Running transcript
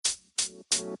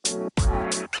Hey,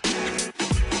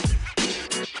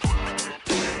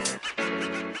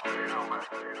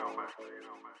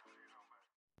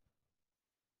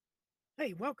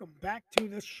 welcome back to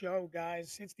the show,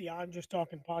 guys. It's the I'm Just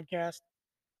Talking podcast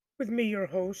with me, your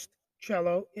host,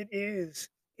 Cello. It is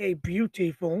a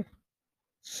beautiful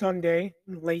Sunday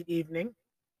late evening.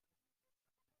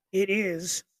 It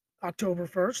is October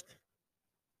 1st,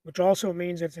 which also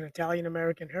means it's an Italian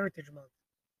American Heritage Month,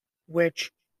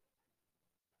 which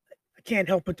I can't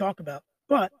help but talk about.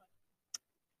 But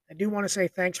I do want to say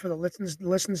thanks for the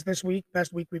listens this week,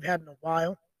 best week we've had in a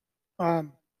while.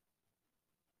 Um,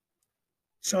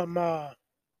 some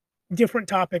different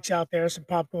topics out there, some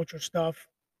pop culture stuff,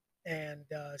 and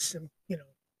some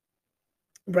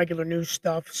regular news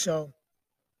stuff. So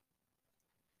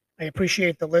I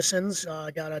appreciate the listens. I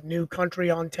got a new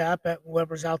country on tap at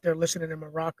whoever's out there listening in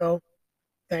Morocco.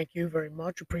 Thank you very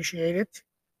much. Appreciate it.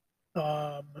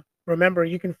 Remember,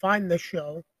 you can find this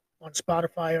show on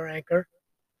Spotify or Anchor,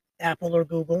 Apple or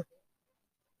Google.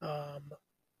 Um,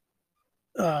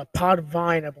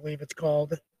 Podvine, I believe it's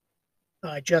called.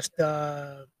 I just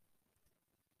got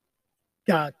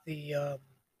the.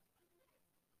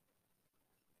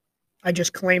 I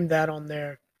just claimed that on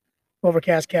there.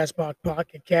 Overcast, Castbox,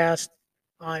 Pocket Cast.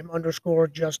 I'm underscore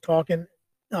just talking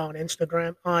on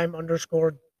Instagram. I'm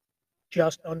underscore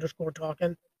just underscore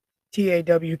talking.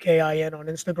 TAWKIN on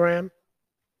Instagram.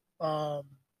 Um,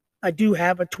 I do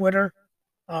have a Twitter.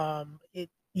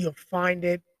 You'll find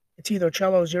it. It's either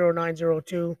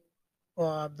Cello0902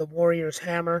 the Warriors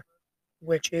Hammer,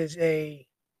 which is a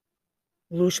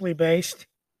loosely based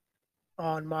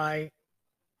on my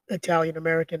Italian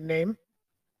American name.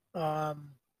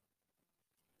 Um,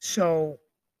 so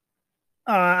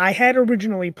I had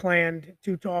originally planned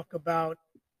to talk about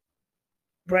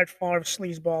Brett Favre's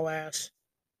sleazeball ass,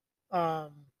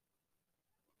 um,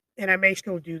 and I may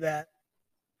still do that.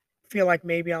 Feel like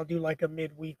maybe I'll do like a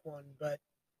midweek one, but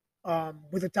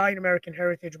with Italian American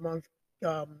Heritage Month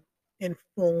um, in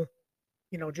full,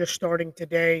 just starting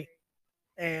today,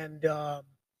 and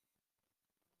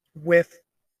with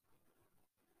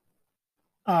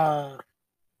uh,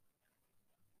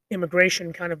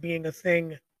 immigration kind of being a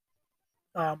thing,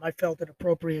 I felt it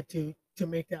appropriate to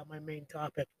make that my main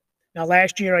topic. Now,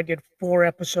 last year I did 4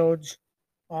 episodes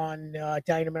on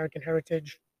Italian American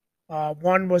heritage.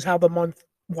 One was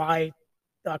why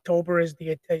October is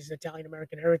Italian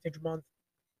American Heritage Month.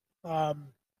 Um,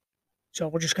 so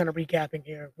we're just kind of recapping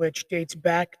here, which dates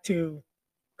back to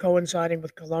coinciding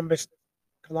with Columbus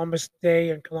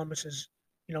Day and Columbus's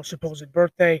supposed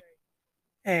birthday,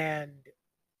 and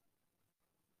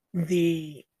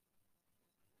the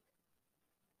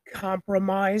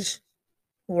compromise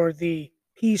or the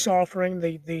peace offering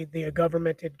the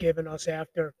government had given us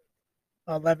after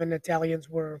 11 Italians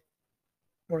were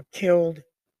killed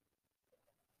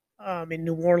in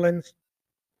New Orleans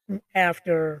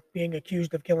after being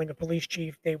accused of killing a police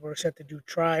chief. They were set to do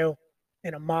trial,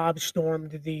 and a mob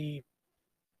stormed the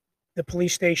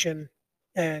police station,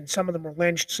 and some of them were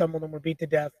lynched, some of them were beat to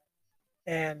death,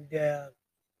 and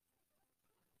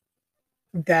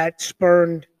that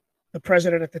spurned the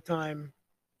president at the time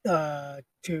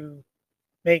to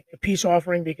make a peace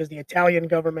offering because the Italian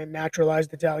government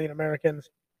naturalized Italian Americans.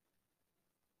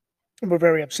 We're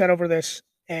very upset over this,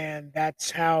 and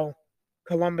that's how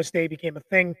Columbus Day became a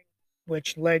thing,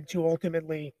 which led to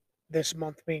ultimately this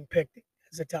month being picked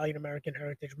as Italian American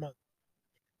Heritage Month.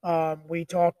 We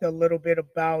talked a little bit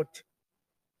about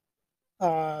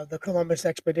the Columbus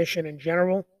expedition in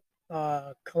general.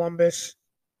 Columbus,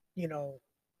 you know,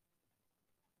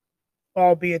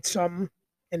 albeit some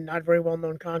and not very well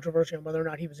known controversy on whether or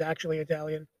not he was actually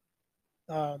Italian.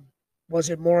 Um, was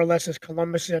it more or less as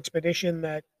Columbus' expedition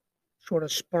that sort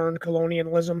of spurned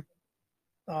colonialism?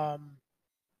 Um,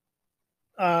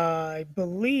 I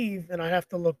believe, and I have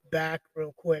to look back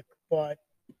real quick, but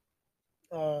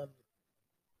um,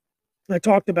 I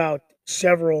talked about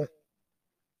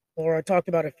I talked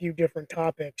about a few different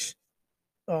topics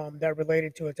that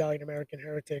related to Italian American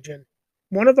heritage. And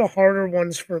one of the harder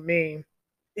ones for me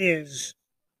is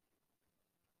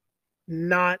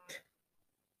not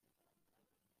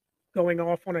going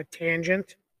off on a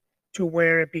tangent to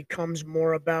where it becomes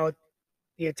more about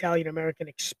the Italian American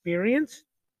experience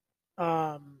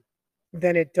um,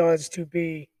 than it does to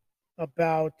be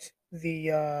about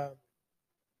the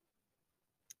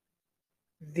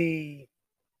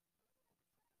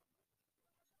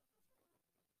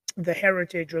the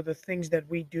heritage or the things that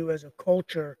we do as a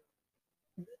culture.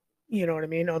 You know what I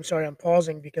mean? I'm sorry, I'm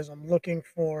pausing because I'm looking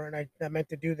for, and I meant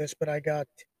to do this, but I got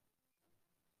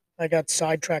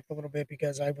sidetracked a little bit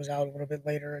because I was out a little bit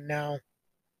later, and now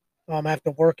I have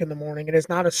to work in the morning. It is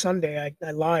not a Sunday.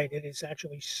 I lied. It is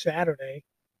actually Saturday.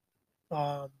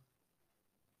 Um,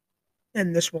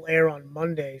 and this will air on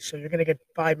Monday. So you're going to get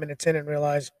 5 minutes in and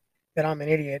realize that I'm an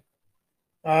idiot.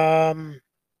 Um,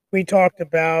 we talked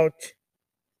about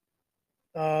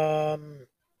um,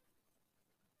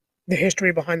 the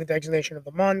history behind the designation of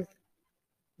the month.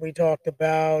 We talked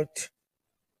about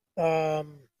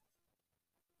um,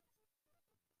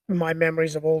 my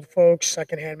memories of old folks,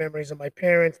 secondhand memories of my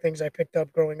parents, things I picked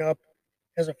up growing up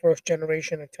as a first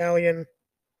generation Italian.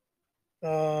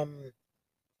 Um,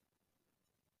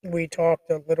 we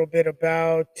talked a little bit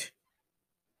about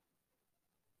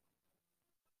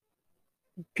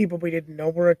people we didn't know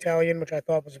were Italian, which I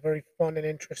thought was very fun and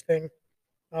interesting.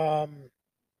 Um,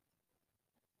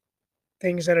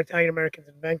 things that Italian Americans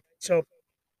invented. So,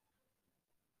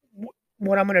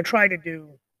 what I'm going to try to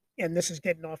do, and this is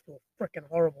getting off to a freaking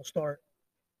horrible start,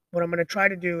 what I'm going to try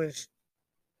to do is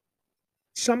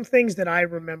some things that I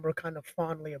remember kind of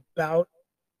fondly about.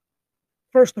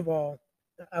 First of all,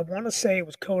 I want to say it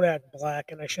was Kodak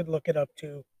Black, and I should look it up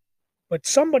too. But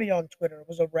somebody on Twitter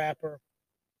was a rapper,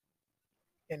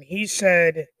 and he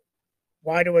said,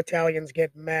 "Why do Italians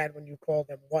get mad when you call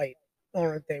them white?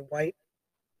 Aren't they white?"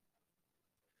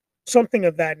 Something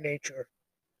of that nature.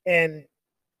 And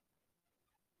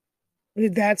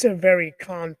that's a very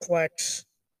complex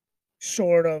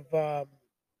sort of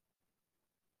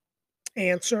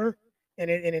answer, and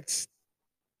it's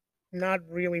not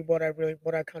really what I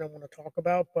kind of want to talk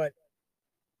about. But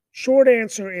short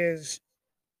answer is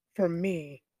for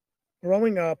me,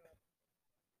 growing up,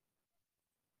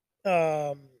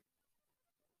 um,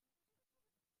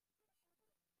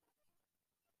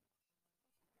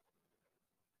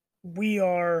 we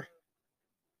are,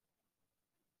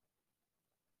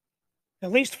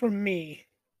 at least for me,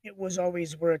 it was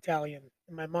always we're Italian,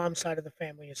 and my mom's side of the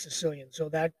family is Sicilian, so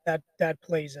that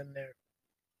plays in there.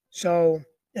 So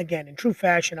again, in true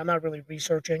fashion, I'm not really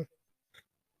researching,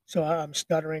 so I'm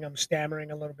stuttering, I'm stammering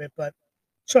a little bit, but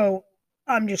so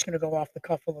I'm just gonna go off the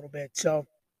cuff a little bit. So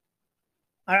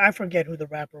I forget who the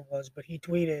rapper was, but he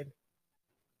tweeted,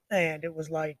 and it was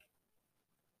like,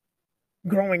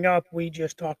 growing up, we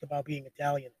just talked about being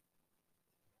Italian.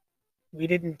 We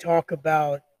didn't talk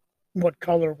about what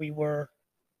color we were.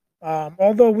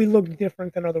 Although we looked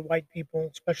different than other white people,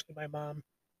 especially my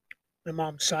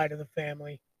mom's side of the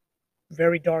family,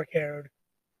 very dark haired.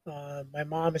 My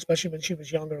mom, especially when she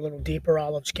was younger, a little deeper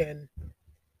olive skin,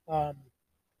 um,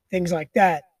 things like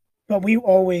that. But we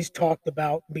always talked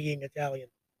about being Italian.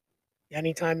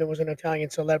 Anytime there was an Italian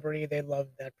celebrity, they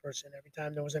loved that person. Every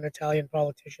time there was an Italian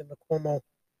politician, the Cuomo,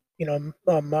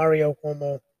 Mario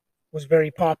Cuomo was very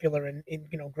popular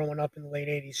growing up in the late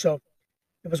 80s. So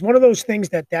it was one of those things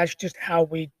that's just how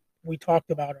we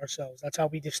talked about ourselves. That's how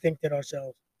we distincted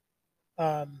ourselves.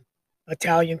 Um,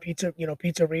 Italian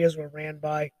pizzerias were ran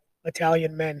by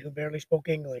Italian men who barely spoke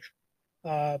English.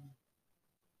 Um,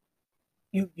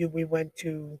 we went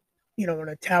to an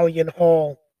Italian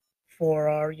hall for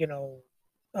our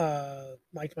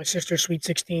my sister's sweet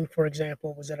 16, for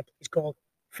example, was at a place called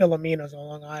Filomena's on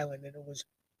Long Island, and it was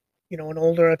an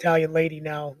older Italian lady.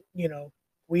 Now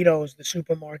Guido's, the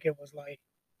supermarket, was like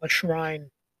a shrine.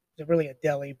 It's really a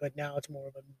deli, but now it's more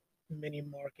of a mini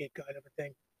market kind of a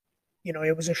thing.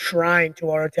 It was a shrine to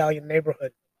our Italian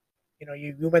neighborhood.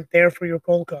 You went there for your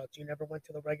cold cuts. You never went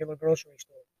to the regular grocery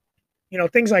store.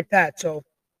 Things like that. So,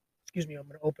 excuse me, I'm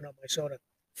going to open up my soda.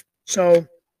 So,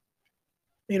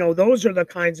 those are the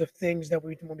kinds of things that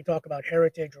when we talk about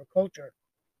heritage or culture,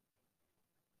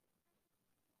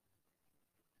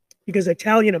 because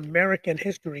Italian American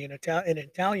history and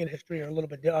Italian history are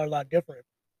are a lot different.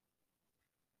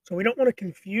 So we don't want to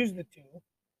confuse the two. You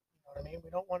know what I mean? We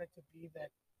don't want it to be that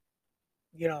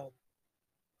you know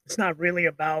it's not really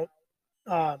about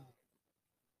um,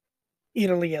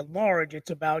 Italy at large.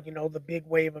 It's about the big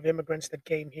wave of immigrants that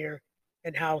came here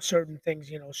and how certain things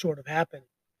sort of happened.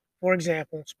 For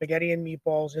example, spaghetti and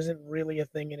meatballs isn't really a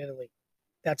thing in Italy.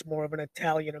 That's more of an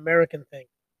Italian American thing.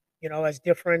 As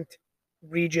different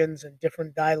regions and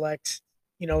different dialects,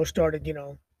 started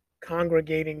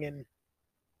congregating in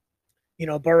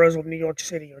boroughs of New York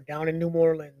City or down in New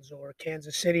Orleans or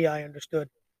Kansas City. I understood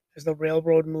as the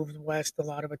railroad moved west, a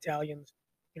lot of Italians,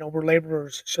 were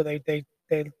laborers, so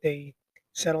they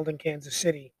settled in Kansas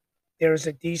City. There's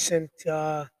a decent,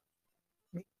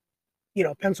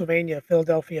 Pennsylvania,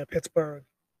 Philadelphia, Pittsburgh.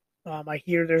 I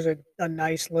hear there's a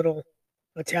nice little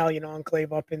Italian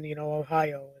enclave up in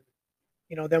Ohio,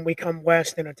 and then we come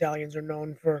west, and Italians are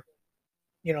known for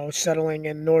settling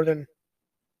in northern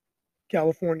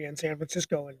California and San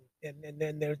Francisco, and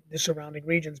then the surrounding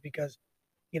regions because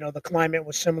the climate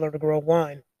was similar to grow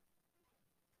wine.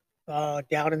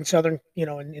 Down in southern,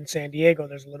 in San Diego,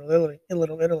 there's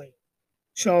Little Italy.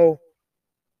 So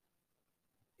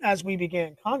as we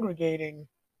began congregating,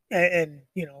 and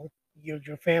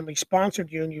your family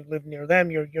sponsored you, and you lived near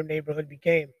them, your neighborhood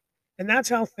became, and that's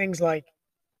how things like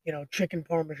chicken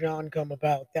parmesan come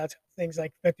about. That's how things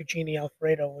like fettuccine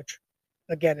alfredo, which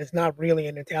again is not really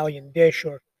an Italian dish,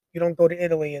 or you don't go to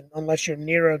Italy unless you're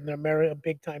near a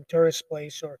big time tourist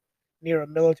place or near a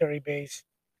military base.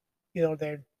 You know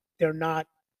they're not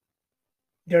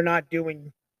they're not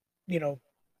doing you know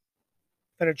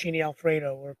fettuccine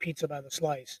alfredo or pizza by the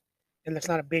slice, and it's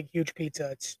not a big, huge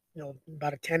pizza. It's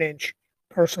about a 10-inch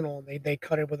personal, and they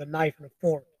cut it with a knife and a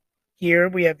fork. Here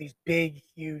we have these big,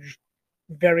 huge,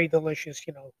 very delicious,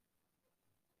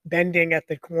 bending at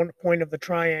the point of the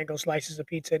triangle slices of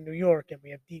pizza in New York, and we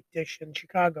have deep dish in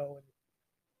Chicago, and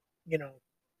you know,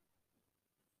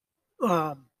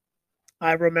 um,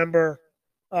 I remember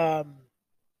um,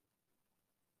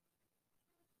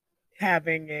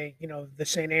 having the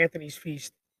St. Anthony's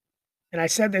feast, and I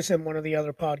said this in one of the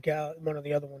other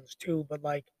ones too, but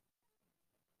like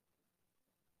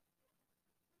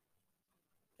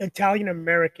Italian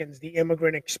Americans, the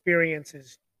immigrant experience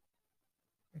is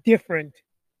different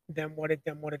than what it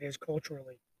is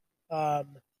culturally.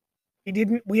 Um, he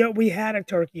didn't. We had a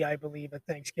turkey, I believe, at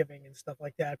Thanksgiving and stuff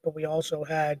like that, but we also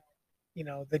had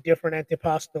the different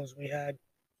antipastos. We had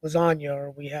lasagna,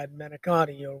 or we had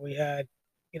manicotti, or we had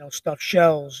stuffed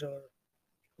shells, or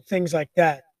things like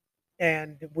that,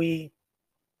 and we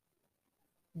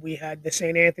had the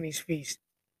St. Anthony's feast.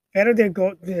 Del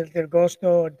Gosto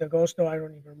or Dagosto, I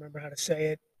don't even remember how to say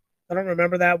it. I don't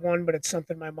remember that one, but it's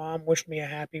something my mom wished me a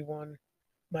happy one.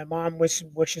 My mom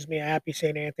wishes me a happy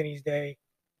St. Anthony's Day.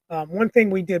 One thing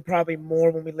we did probably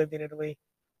more when we lived in Italy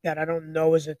that I don't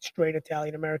know is a straight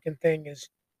Italian American thing is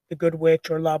the Good Witch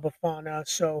or La Befana.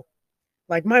 So,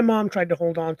 like, my mom tried to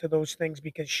hold on to those things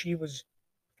because she was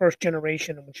first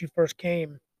generation, and when she first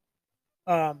came,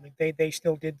 they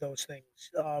still did those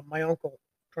things. My uncle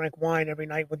drank wine every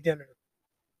night with dinner.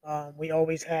 We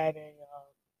always had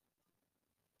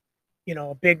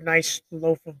a big nice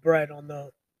loaf of bread on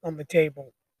the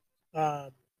table.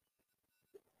 Um,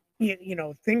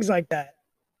 things like that.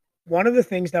 One of the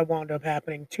things that wound up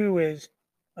happening too is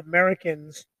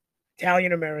Americans,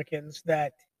 Italian Americans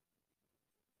that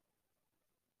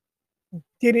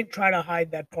didn't try to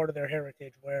hide that part of their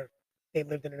heritage where they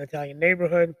lived in an Italian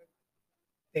neighborhood.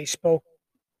 They spoke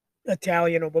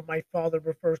Italian, or what my father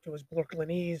refers to as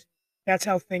Brooklynese. That's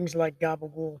how things like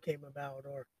gabagool came about,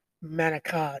 or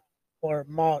manicat, or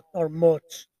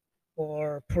mozz,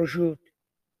 or prosciutto.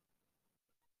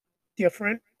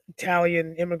 Different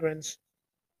Italian immigrants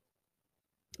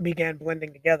began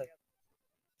blending together.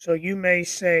 So you may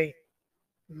say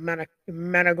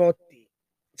manigotti,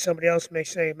 somebody else may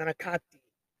say manicati,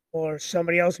 or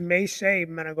somebody else may say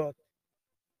manigot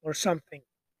or something.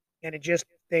 And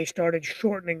they started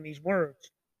shortening these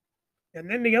words. And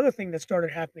then the other thing that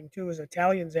started happening too is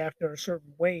Italians, after a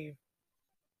certain wave,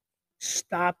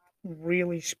 stopped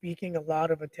really speaking a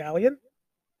lot of Italian.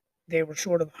 They were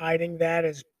sort of hiding that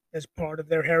as part of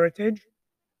their heritage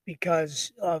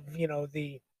because of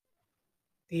the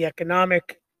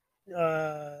economic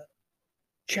uh,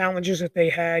 challenges that they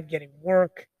had getting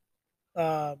work,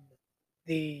 um,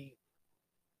 the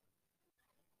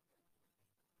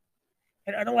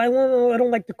and I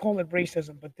don't like to call it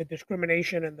racism, but the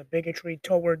discrimination and the bigotry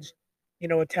towards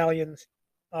Italians.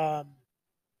 Um,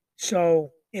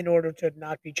 so in order to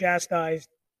not be chastised,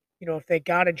 if they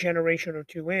got a generation or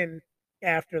two in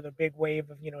after the big wave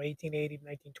of 1880 to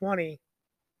 1920,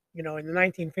 in the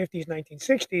 1950s,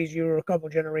 1960s, you were a couple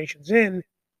generations in.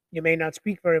 You may not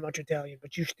speak very much Italian,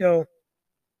 but you still,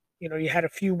 you had a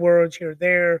few words here or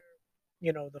there.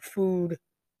 The food.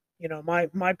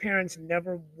 My parents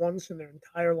never once in their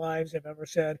entire lives have ever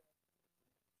said,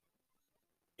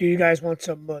 "Do you guys want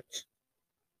some mutts?"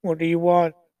 Or "Do you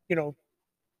want, you know,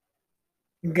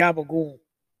 gabagool?"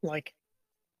 Like,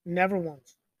 never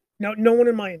once. No one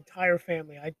in my entire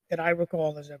family that I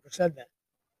recall has ever said that.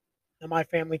 And my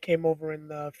family came over in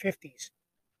the 50s,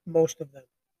 most of them.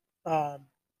 Um,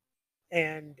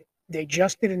 and they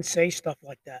just didn't say stuff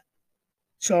like that.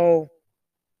 So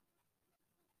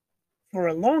for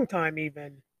a long time,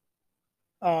 even,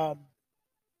 um,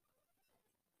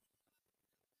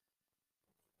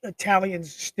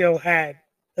 Italians still had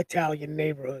Italian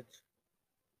neighborhoods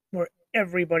where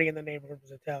everybody in the neighborhood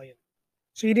was Italian.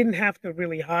 So you didn't have to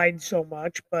really hide so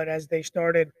much, but as they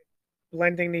started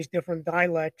blending these different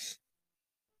dialects,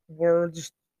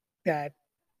 words that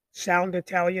sound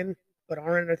Italian but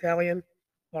aren't Italian,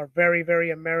 are very,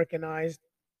 very Americanized,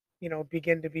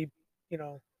 begin to be, you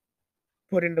know,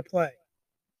 put into play.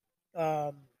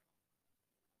 Um,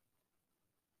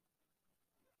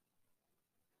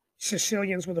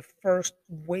 Sicilians were the first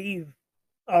wave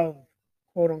of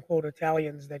quote unquote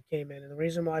Italians that came in. And the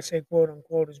reason why I say quote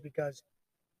unquote is because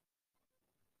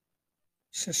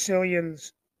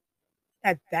Sicilians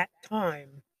at that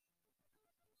time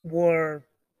were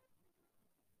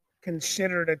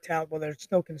considered Italian. Well, they're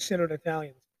still considered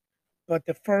Italians, but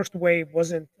the first wave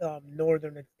wasn't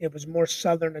northern. It was more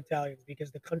southern Italians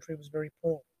because the country was very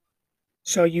poor.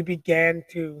 So you began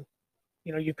to,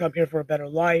 you come here for a better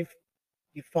life.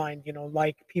 You find,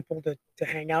 like people to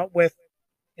hang out with,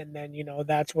 and then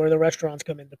that's where the restaurants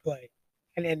come into play.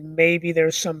 And then maybe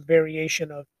there's some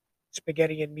variation of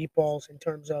spaghetti and meatballs in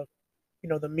terms of,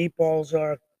 the meatballs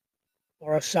are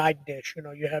a side dish.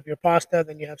 You have your pasta,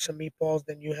 then you have some meatballs,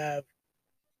 then you have,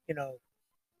 you know,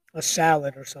 a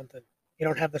salad or something. You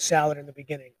don't have the salad in the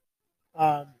beginning.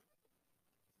 Um,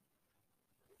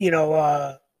 you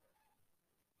know,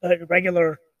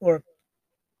 regular or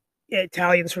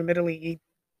Italians from Italy eat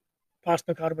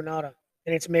pasta carbonara,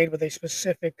 and it's made with a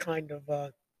specific kind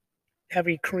of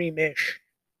heavy cream-ish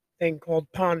thing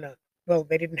called panna. Well,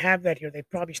 they didn't have that here. They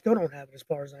probably still don't have it, as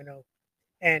far as I know.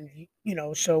 And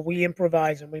so we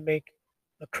improvise and we make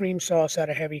a cream sauce out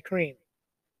of heavy cream.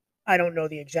 I don't know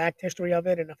the exact history of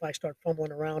it, and if I start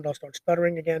fumbling around, I'll start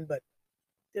stuttering again. But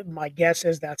my guess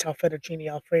is that's how fettuccine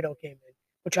alfredo came in,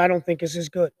 which I don't think is as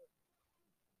good.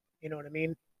 You know what I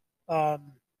mean?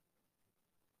 Um,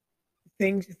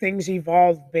 things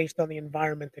evolve based on the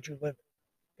environment that you live in,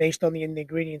 based on the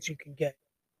ingredients you can get,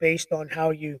 based on how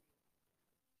you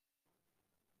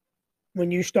when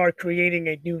you start creating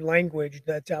a new language,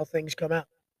 that's how things come out.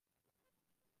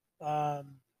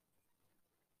 Um,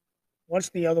 what's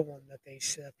the other one that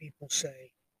people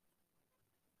say?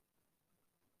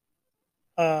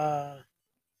 Uh,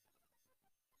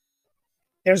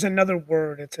 there's another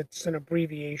word. It's an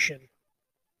abbreviation.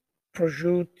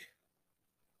 Prosciutto.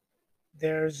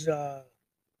 There's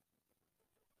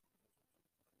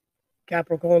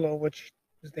capricolo, which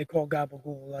is they call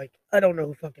gabagool. Like I don't know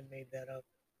who fucking made that up.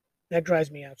 That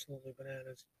drives me absolutely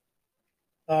bananas.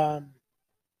 Um,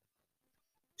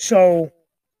 so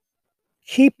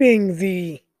keeping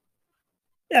the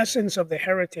essence of the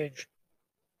heritage,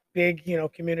 big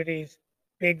communities,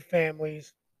 big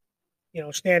families,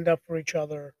 stand up for each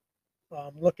other,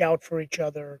 look out for each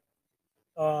other.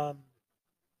 Um,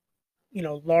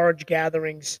 large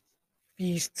gatherings,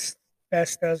 feasts,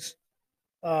 festas.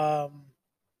 Um,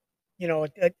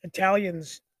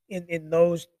 Italians in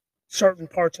those certain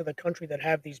parts of the country that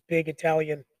have these big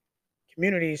Italian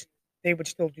communities, they would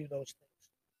still do those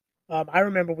things. I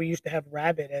remember we used to have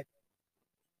rabbit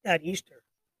at Easter,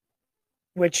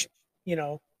 which you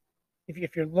know,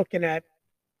 if you're looking at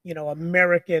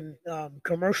American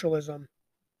commercialism,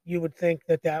 you would think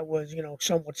that that was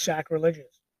somewhat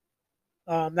sacrilegious.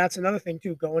 That's another thing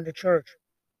too. Going to church.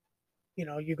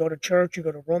 You go to church, you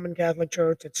go to Roman Catholic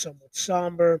Church. It's somewhat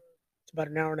somber. It's about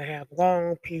an hour and a half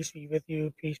long. Peace be with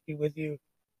you. Peace be with you.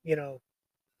 You know,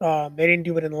 they didn't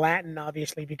do it in Latin,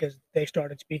 obviously, because they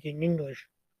started speaking English.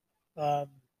 Um,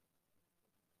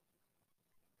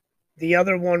 the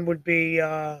other one would be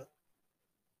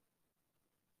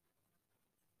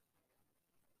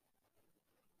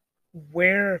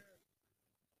where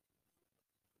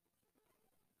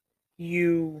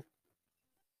you,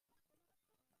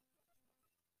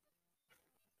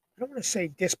 I don't want to say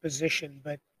disposition,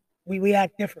 but we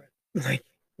act different. Like,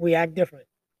 we act different.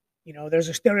 There's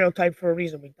a stereotype for a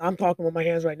reason. I'm talking with my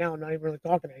hands right now. I'm not even really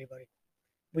talking to anybody.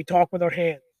 We talk with our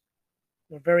hands.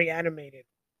 We're very animated.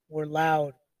 We're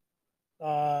loud.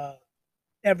 Uh,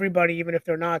 Everybody, even if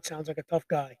they're not, sounds like a tough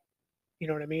guy. You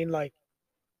know what I mean? Like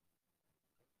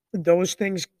those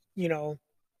things, you know,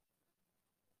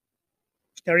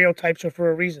 stereotypes are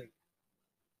for a reason.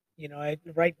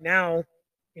 Right now,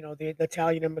 the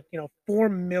Italian, 4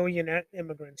 million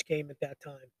immigrants came at that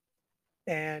time,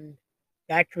 and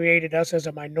that created us as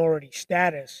a minority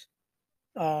status.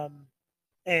 Um,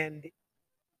 and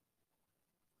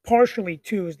partially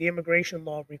too is the immigration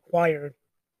law required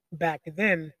back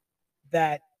then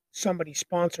that somebody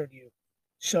sponsored you.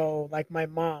 So like my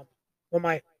mom, well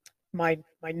my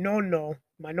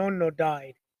nonno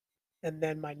died, and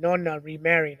then my nonna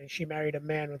remarried and she married a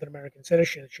man with an American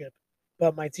citizenship.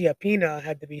 But my tia Pina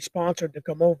had to be sponsored to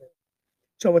come over.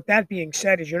 So with that being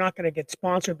said, is you're not going to get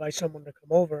sponsored by someone to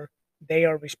come over. They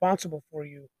are responsible for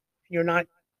you. You're not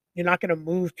you're not going to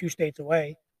move 2 states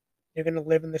away. You're going to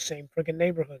live in the same freaking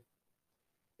neighborhood.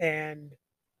 And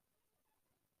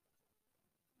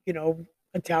you know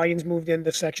Italians moved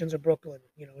into sections of Brooklyn,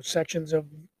 sections of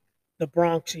the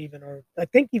Bronx even, or I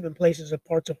think even places of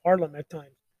parts of Harlem at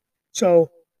times.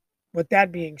 So with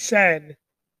that being said,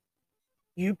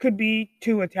 you could be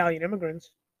two Italian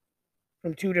immigrants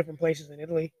from two different places in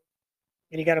Italy,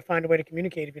 and you got to find a way to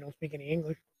communicate if you don't speak any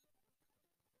English.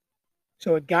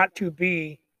 So it got to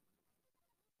be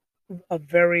a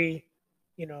very,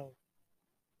 you know,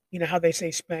 how they say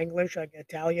Spanglish, like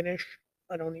Italianish.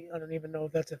 I don't even know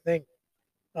if that's a thing.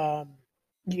 Um,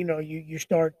 you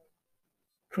start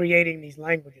creating these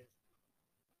languages.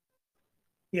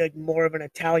 You're like more of an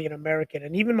Italian American,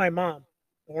 and even my mom,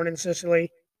 born in Sicily,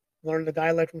 learned the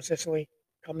dialect from Sicily,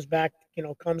 comes back,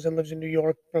 comes and lives in New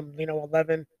York from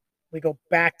 11. We go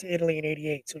back to Italy in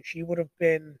 '88, so she would have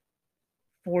been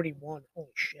 41. Holy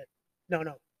shit! No,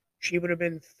 no, she would have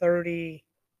been 30.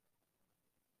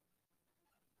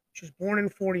 She was born in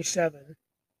 '47.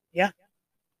 Yeah,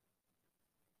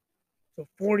 so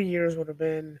 40 years would have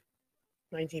been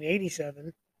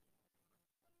 1987.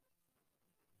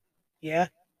 Yeah,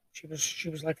 she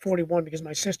was like 41 because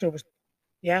my sister was.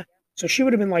 Yeah, so she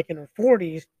would have been like in her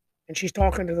 40s, and she's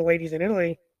talking to the ladies in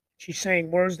Italy. She's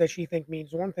saying words that she think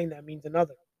means one thing that means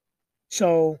another.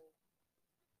 So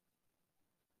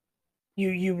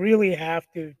you really have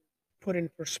to put in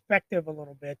perspective a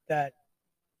little bit that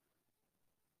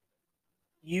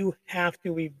you have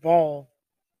to evolve.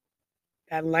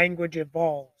 That language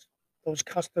evolves. Those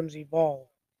customs evolve.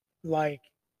 Like,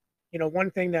 one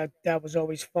thing that was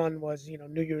always fun was,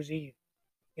 New Year's Eve.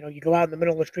 You go out in the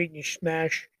middle of the street and you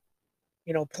smash,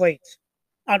 plates.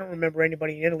 I don't remember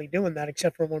anybody in Italy doing that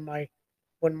except for when my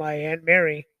Aunt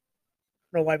Mary,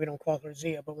 I don't know why we don't call her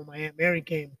Zia, but when my Aunt Mary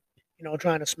came,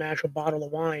 trying to smash a bottle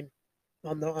of wine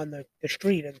on the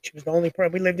street, and she was the only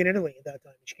person. We lived in Italy at that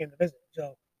time. She came to visit,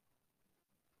 so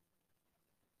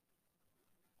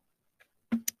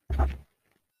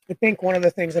I think one of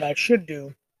the things that I should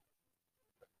do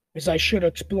is I should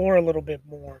explore a little bit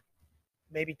more.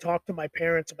 Maybe talk to my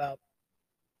parents about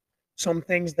some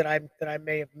things that I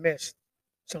may have missed,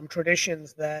 some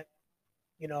traditions that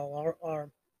are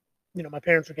my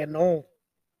parents are getting old,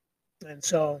 and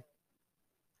so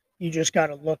you just got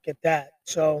to look at that.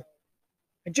 So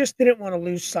I just didn't want to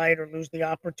lose sight or lose the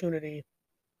opportunity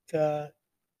to,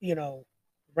 you know,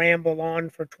 ramble on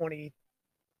for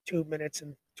 22 minutes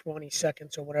and 20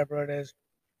 seconds or whatever it is,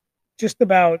 just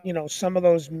about, some of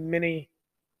those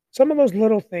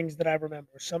little things that I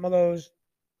remember, some of those,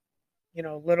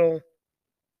 little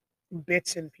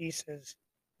bits and pieces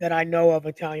that I know of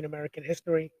Italian American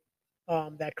history,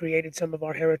 that created some of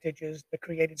our heritages, that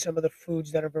created some of the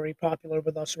foods that are very popular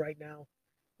with us right now,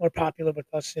 or popular with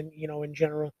us in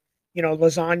general.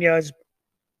 Lasagna is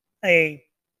a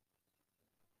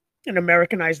an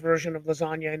Americanized version of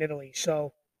lasagna in Italy.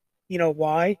 So,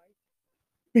 why?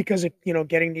 Because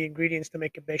getting the ingredients to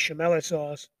make a bechamel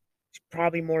sauce is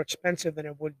probably more expensive than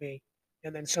it would be.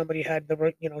 And then somebody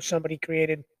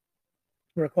created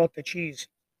ricotta cheese,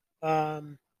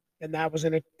 um, and that was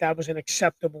an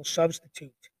acceptable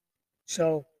substitute.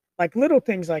 So, like little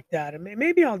things like that, and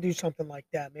maybe I'll do something like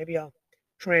that. Maybe I'll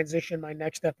transition my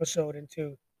next episode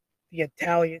into the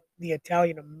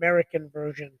Italian American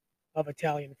version of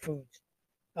Italian foods.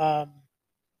 Um,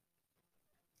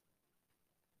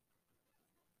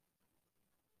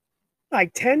 I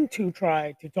tend to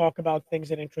try to talk about things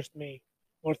that interest me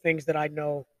or things that I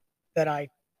know that I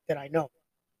know.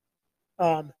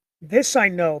 This I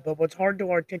know, but what's hard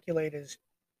to articulate is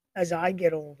as I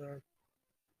get older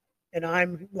and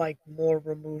I'm like more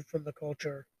removed from the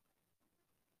culture,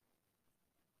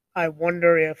 I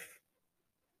wonder if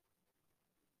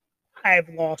I've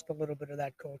lost a little bit of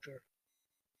that culture.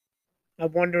 I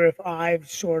wonder if I've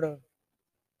sort of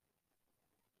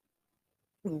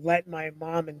let my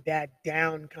mom and dad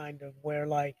down, kind of, where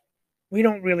like we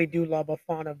don't really do La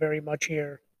Befana very much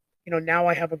here. Now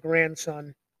I have a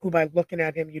grandson who, by looking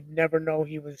at him, you'd never know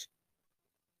he was.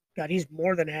 God, he's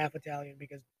more than half Italian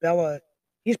because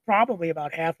he's probably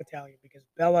about half Italian because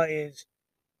Bella is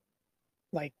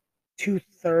like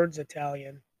 2/3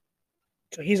 Italian.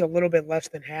 So he's a little bit less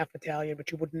than half Italian,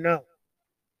 but you wouldn't know.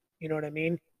 You know what I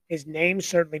mean? His name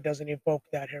certainly doesn't evoke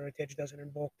that heritage, doesn't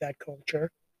invoke that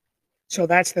culture. So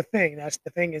that's the thing. That's the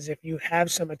thing is if you have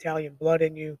some Italian blood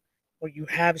in you, or you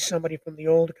have somebody from the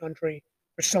old country,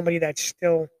 or somebody that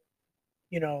still,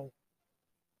 you know,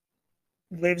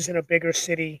 lives in a bigger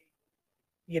city,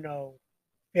 you know,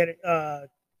 that,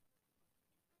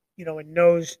 and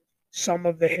knows some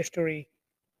of the history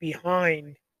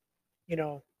behind, you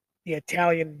know, the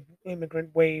Italian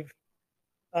immigrant wave,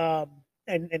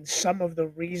 and some of the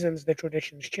reasons the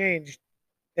traditions changed,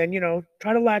 then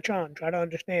try to latch on, try to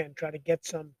understand, try to get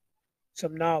some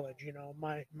knowledge.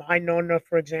 My nonna,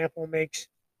 for example, makes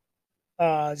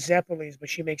zeppelis, but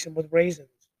she makes them with raisins.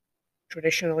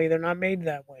 Traditionally, they're not made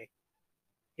that way.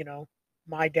 You know,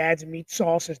 my dad's meat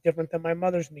sauce is different than my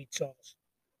mother's meat sauce.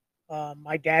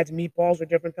 My dad's meatballs are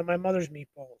different than my mother's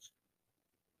meatballs.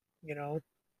 You know,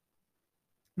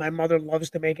 my mother loves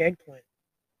to make eggplant.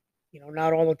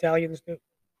 Not all Italians do.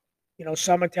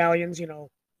 Some Italians,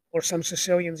 or some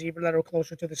Sicilians, even that are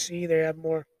closer to the sea, they have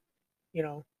more, you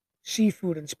know,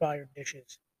 seafood inspired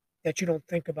dishes that you don't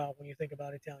think about when you think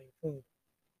about Italian food.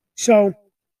 So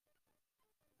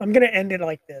I'm going to end it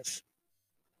like this.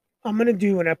 I'm going to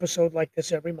do an episode like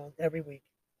this every month, every week.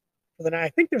 For the I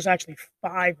think there's actually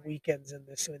 5 weekends in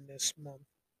this month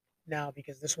now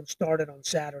because this one started on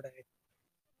Saturday.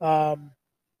 Um,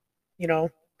 you know,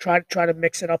 try to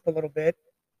mix it up a little bit.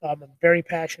 I'm very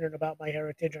passionate about my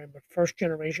heritage. I'm a first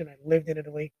generation. I lived in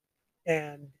Italy,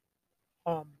 and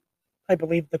um, I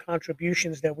believe the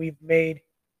contributions that we've made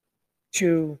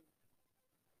to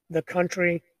the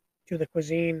country, to the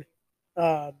cuisine,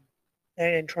 um,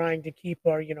 and trying to keep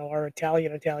our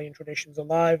Italian traditions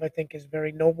alive, I think is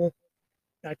very noble.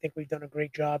 I think we've done a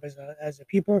great job as a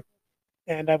people,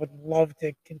 and I would love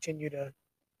to continue to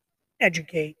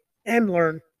educate and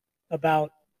learn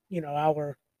about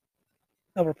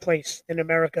our place in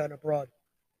America and abroad.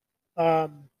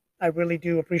 Um, I really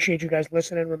do appreciate you guys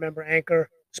listening. Remember Anchor,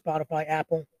 Spotify,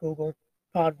 Apple, Google,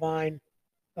 Podvine,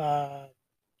 uh,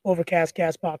 Overcast,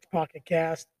 Castbox, Pocket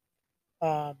Cast.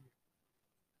 Um,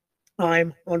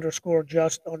 I'm underscore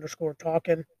just underscore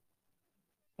talking.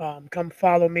 Come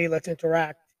follow me. Let's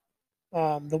interact.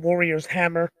 The Warriors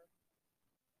Hammer.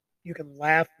 You can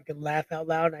laugh. You can laugh out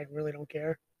loud. I really don't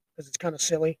care because it's kind of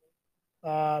silly.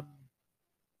 Um,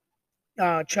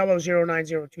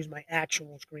 Cello0902 is my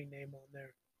actual screen name on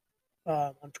there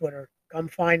on Twitter. Come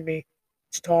find me.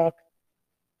 Let's talk.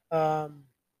 Um,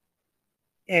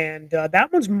 and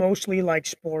that one's mostly like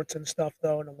sports and stuff,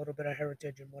 though, and a little bit of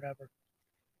heritage and whatever.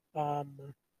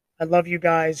 Um, I love you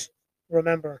guys.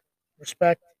 Remember,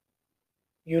 respect,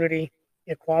 unity,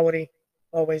 equality,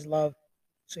 always love.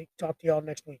 See, talk to y'all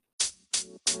next week.